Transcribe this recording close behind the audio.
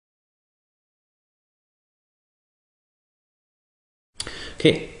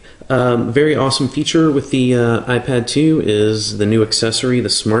Okay, very awesome feature with the iPad 2 is the new accessory,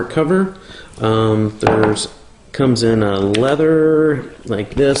 the smart cover. Comes in a leather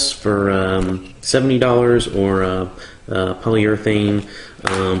like this for $70 or polyurethane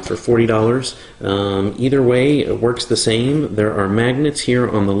for $40. Either way, it works the same. There are magnets here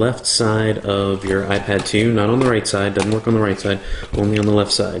on the left side of your iPad 2, not on the right side. Doesn't work on the right side, only on the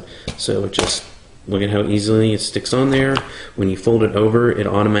left side. So it just, look at how easily it sticks on there. When you fold it over, it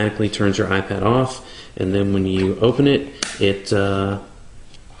automatically turns your iPad off, and then when you open it, it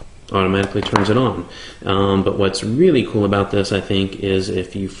automatically turns it on. But what's really cool about this, I think, is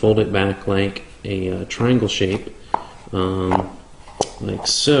if you fold it back like a triangle shape, like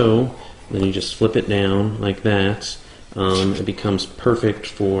so, then you just flip it down like that, it becomes perfect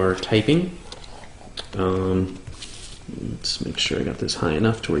for typing. Let's make sure I got this high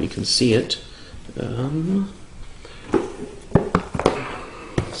enough to where you can see it.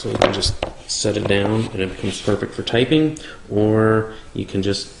 So you can just set it down and it becomes perfect for typing, or you can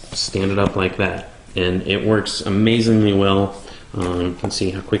just stand it up like that, and it works amazingly well. You can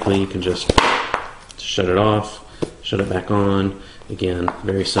see how quickly you can just shut it off, shut it back on. Again,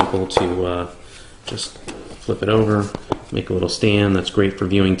 very simple to just flip it over, make a little stand. That's great for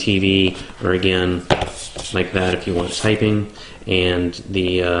viewing TV, or again, like that if you want typing. And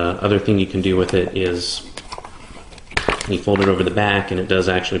the other thing you can do with it is you fold it over the back, and it does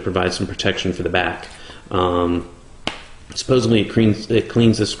actually provide some protection for the back. Supposedly it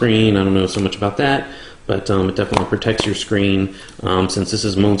cleans the screen. I don't know so much about that, but it definitely protects your screen. Since this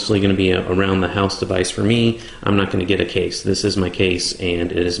is mostly going to be a around the house device for me, I'm not going to get a case. This is my case,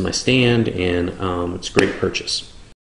 and it is my stand, and it's a great purchase.